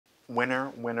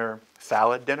winner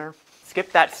salad dinner.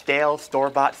 Skip that stale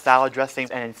store-bought salad dressing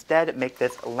and instead make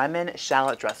this lemon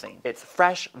shallot dressing. It's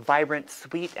fresh, vibrant,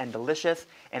 sweet, and delicious,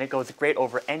 and it goes great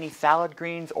over any salad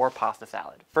greens or pasta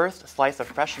salad. First, slice a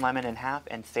fresh lemon in half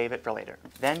and save it for later.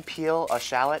 Then peel a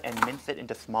shallot and mince it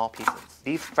into small pieces.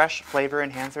 These fresh flavor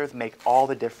enhancers make all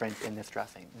the difference in this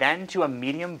dressing. Then to a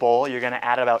medium bowl, you're gonna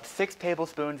add about 6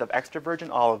 tablespoons of extra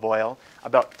virgin olive oil,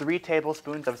 about 3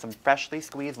 tablespoons of some freshly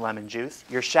squeezed lemon juice,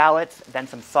 your shallots, then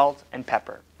some salt and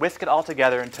pepper. Whisk it all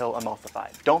together until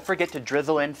emulsified. Don't forget to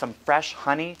drizzle in some fresh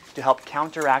honey to help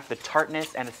counteract the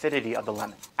tartness and acidity of the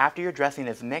lemon. After your dressing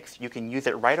is mixed, you can use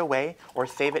it right away or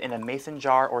save it in a mason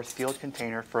jar or sealed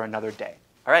container for another day.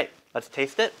 All right, let's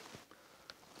taste it.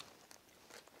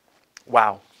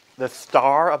 Wow. The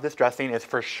star of this dressing is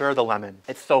for sure the lemon.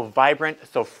 It's so vibrant,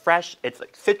 so fresh, it's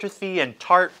like citrusy and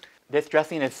tart. This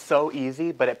dressing is so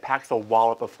easy, but it packs a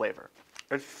wallop of flavor.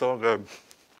 It's so good.